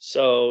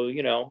 So,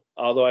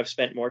 although I've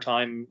spent more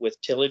time with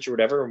tillage or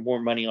whatever, or more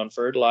money on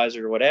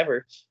fertilizer or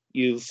whatever,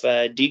 you've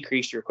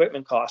decreased your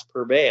equipment cost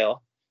per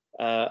bale,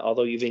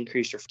 although you've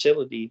increased your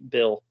fertility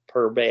bill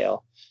per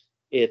bale.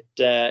 It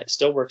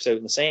still works out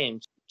in the same.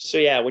 So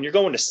yeah, when you're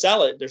going to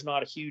sell it, there's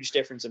not a huge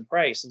difference in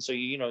price. And so,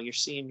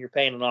 you're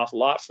paying an awful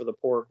lot for the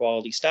poor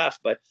quality stuff,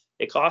 but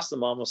it costs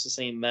them almost the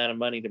same amount of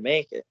money to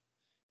make it.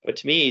 But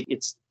to me,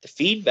 it's the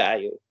feed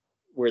value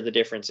where the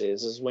difference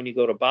is when you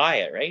go to buy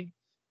it, right?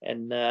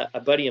 And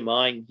a buddy of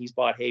mine, he's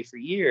bought hay for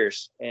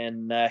years,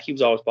 and he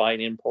was always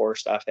buying in poor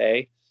stuff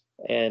hay,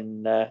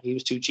 and he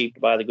was too cheap to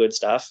buy the good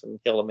stuff, and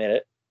he'll admit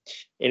it.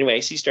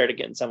 Anyways, he started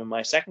getting some of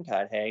my second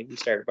cut hay. We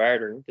started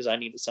bartering because I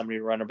needed somebody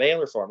to run a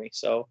baler for me.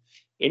 So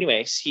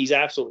anyways, he's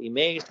absolutely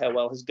amazed how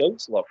well his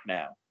goats look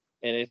now.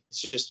 And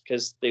it's just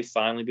because they've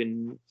finally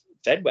been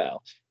fed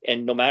well.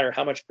 And no matter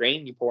how much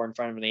grain you pour in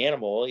front of an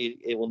animal,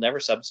 it will never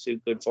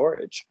substitute good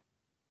forage.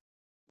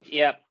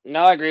 Yeah,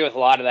 no, I agree with a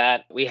lot of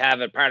that. We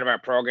have a part of our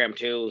program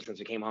too. Since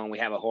we came home, we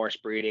have a horse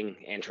breeding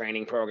and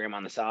training program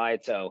on the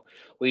side. So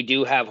we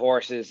do have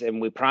horses,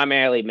 and we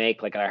primarily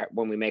make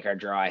when we make our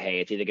dry hay,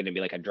 it's either going to be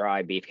like a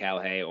dry beef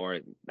cow hay, or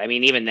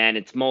even then,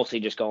 it's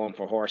mostly just going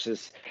for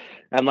horses,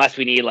 unless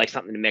we need like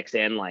something to mix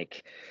in.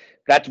 Like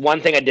that's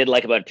one thing I did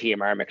like about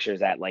TMR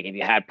mixtures, that like if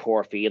you had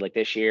poor feed, like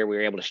this year we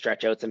were able to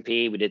stretch out some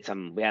feed.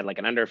 We had like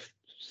an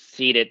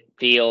underseeded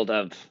field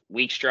of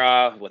wheat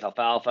straw with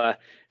alfalfa.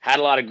 Had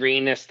a lot of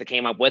greenness that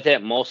came up with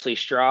it, mostly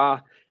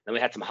straw. Then we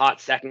had some hot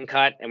second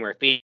cut, and we're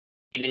feeding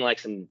like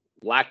some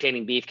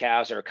lactating beef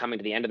cows that are coming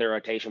to the end of their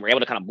rotation. We're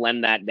able to kind of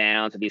blend that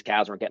down so these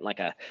cows weren't getting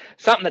like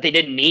something that they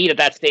didn't need at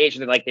that stage.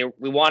 And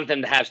we wanted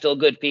them to have still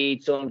good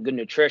feed, still good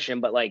nutrition,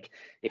 but like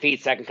if you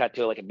eat second cut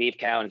to like a beef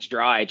cow and it's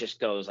dry, it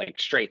just goes like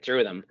straight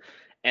through them.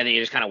 And then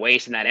you're just kind of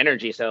wasting that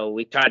energy. So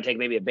we tried to take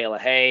maybe a bale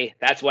of hay.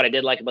 That's what I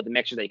did like about the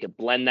mixture, that you could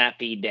blend that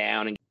feed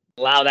down and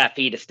allow that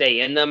feed to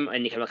stay in them,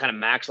 and you can kind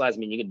of maximize.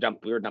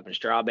 We were dumping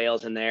straw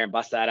bales in there,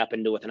 bust that up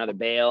into with another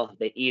bale.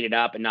 They eat it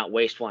up and not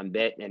waste one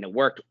bit, and it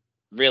worked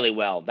really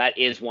well. That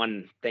is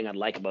one thing I'd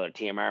like about a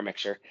TMR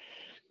mixture.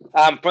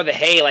 For the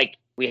hay, like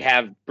we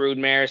have brood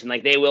mares, and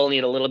like they will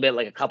need a little bit,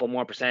 like a couple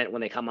more %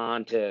 when they come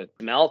on to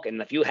milk. And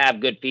if you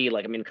have good feed,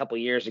 a couple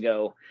of years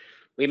ago,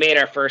 we made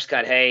our first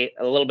cut hay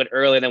a little bit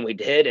earlier than we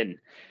did, and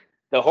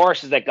the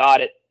horses that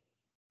got it,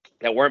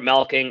 that weren't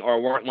milking or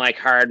weren't like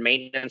hard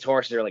maintenance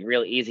horses, or like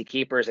real easy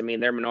keepers,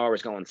 their manure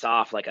was going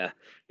soft, I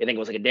think it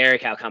was like a dairy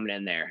cow coming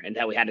in there, and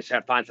that we had to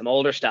start find some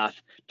older stuff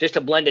just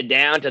to blend it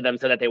down to them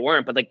so that they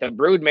weren't. But like the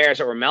brood mares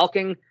that were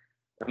milking,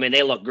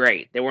 they looked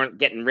great. They weren't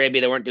getting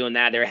ribby. They weren't doing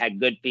that. They had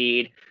good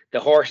feed. The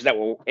horses that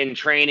were in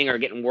training or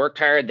getting worked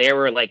hard, they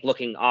were like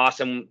looking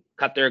awesome,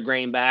 cut their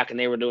grain back, and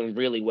they were doing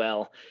really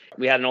well.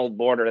 We had an old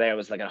boarder there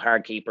was like a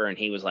hard keeper, and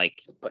he was like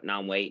putting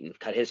on weight and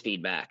cut his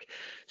feed back.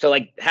 So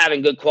like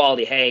having good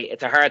quality hay,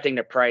 it's a hard thing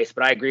to price,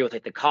 but I agree with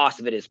like the cost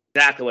of it is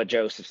exactly what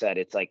Joseph said.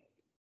 It's like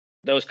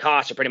those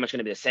costs are pretty much going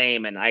to be the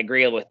same. And I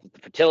agree with the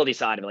fertility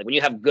side of it. Like when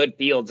you have good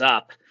fields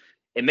up,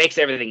 it makes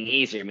everything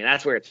easier.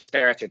 That's where it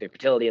starts, with the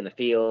fertility in the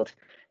field.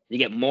 You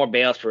get more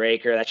bales per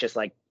acre. That's just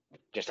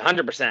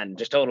 100%,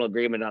 just total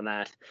agreement on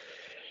that.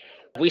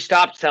 We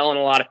stopped selling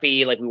a lot of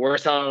feed. Like we were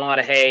selling a lot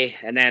of hay,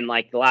 and then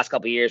like the last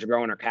couple of years we're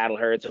growing our cattle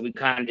herd, so we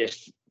kind of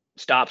just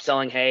stopped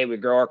selling hay. We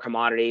grow our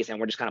commodities, and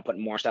we're just kind of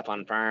putting more stuff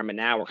on farm. And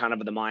now we're kind of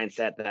of the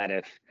mindset that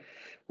if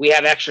we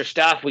have extra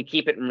stuff, we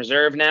keep it in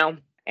reserve now.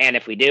 And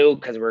if we do,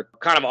 because we're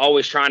kind of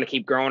always trying to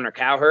keep growing our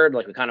cow herd,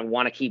 like we kind of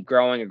want to keep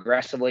growing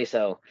aggressively.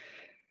 So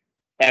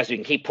as we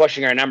can keep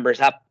pushing our numbers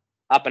up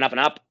and up and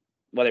up,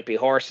 whether it be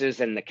horses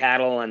and the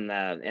cattle, and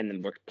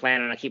we're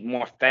planning on keeping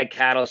more fed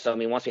cattle. So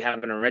once we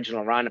have an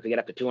original run, if we get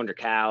up to 200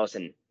 cows,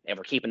 and if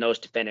we're keeping those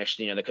to finish,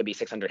 there could be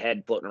 600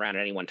 head floating around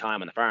at any one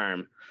time on the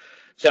farm.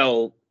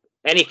 So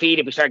any feed,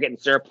 if we start getting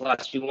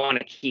surplus, we want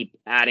to keep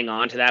adding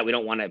on to that. We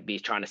don't want to be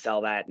trying to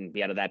sell that and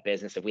be out of that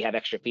business. If we have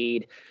extra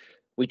feed,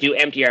 we do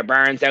empty our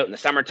barns out in the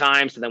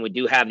summertime. So then we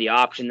do have the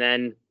option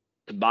then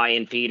to buy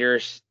in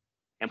feeders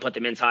and put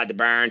them inside the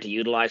barn to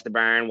utilize the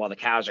barn while the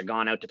cows are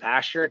gone out to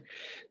pasture.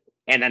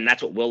 And then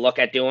that's what we'll look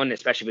at doing,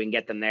 especially if we can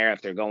get them there.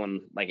 If they're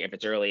going, like if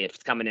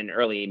it's coming in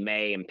early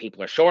May and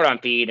people are short on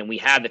feed and we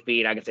have the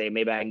feed, I can say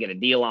maybe I can get a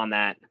deal on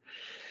that.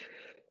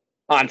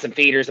 on some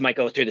feeders that might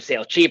go through the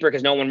sale cheaper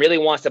because no one really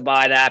wants to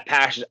buy that.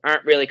 Pastures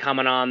aren't really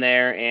coming on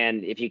there.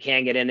 And if you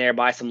can get in there,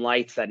 buy some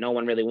lights that no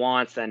one really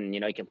wants, then,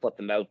 you can flip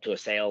them out to a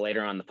sale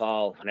later on in the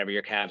fall whenever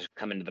your calves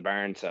come into the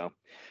barn. So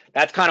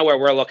that's kind of where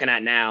we're looking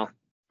at now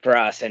for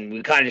us. And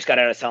we kind of just got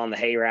out of selling the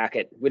hay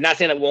racket. We're not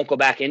saying that we won't go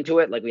back into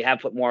it. Like, we have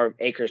put more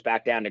acres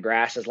back down to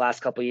grass this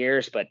last couple of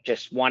years, but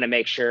just want to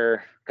make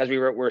sure, because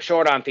we're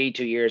short on feed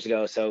 2 years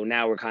ago. So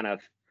now we're kind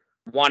of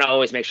want to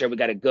always make sure we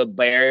got a good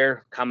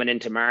barrier coming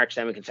into March.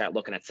 Then we can start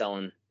looking at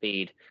selling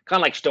feed, kind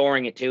of like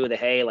storing it too, the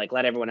hay, like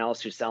let everyone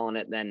else who's selling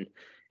it. Then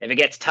if it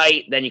gets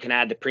tight, then you can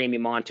add the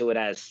premium onto it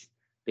as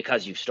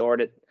because you've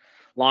stored it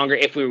longer.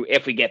 If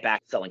we get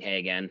back to selling hay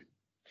again.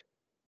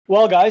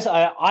 Well, guys,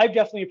 I've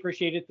definitely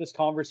appreciated this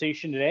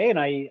conversation today, and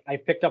I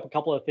picked up a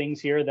couple of things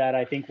here that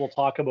I think we'll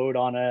talk about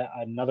on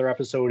another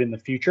episode in the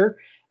future.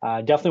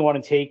 Definitely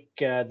want to take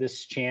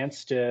this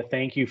chance to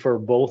thank you for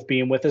both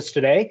being with us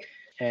today.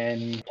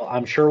 And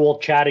I'm sure we'll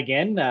chat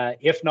again.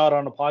 If not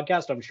on a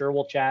podcast, I'm sure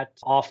we'll chat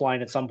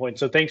offline at some point.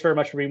 So thanks very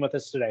much for being with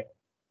us today.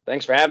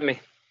 Thanks for having me.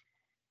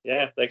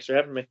 Yeah, thanks for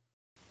having me.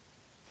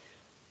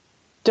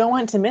 Don't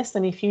want to miss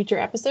any future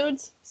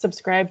episodes?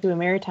 Subscribe to a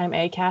Maritime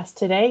AgCast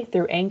today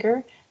through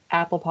Anchor,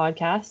 Apple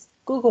Podcasts,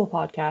 Google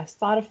Podcasts,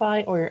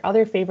 Spotify, or your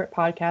other favorite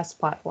podcast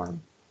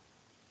platform.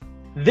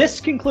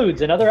 This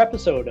concludes another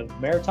episode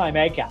of Maritime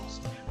AgCast.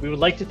 We would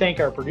like to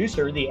thank our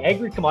producer, the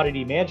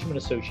Agri-Commodity Management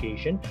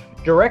Association,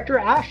 Director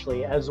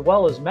Ashley, as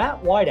well as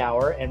Matt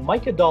Widehour and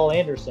Micah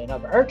Dahl-Anderson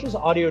of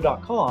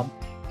archesaudio.com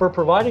for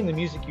providing the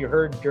music you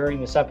heard during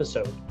this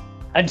episode.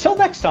 Until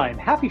next time,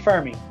 happy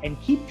farming and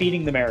keep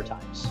feeding the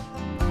Maritimes.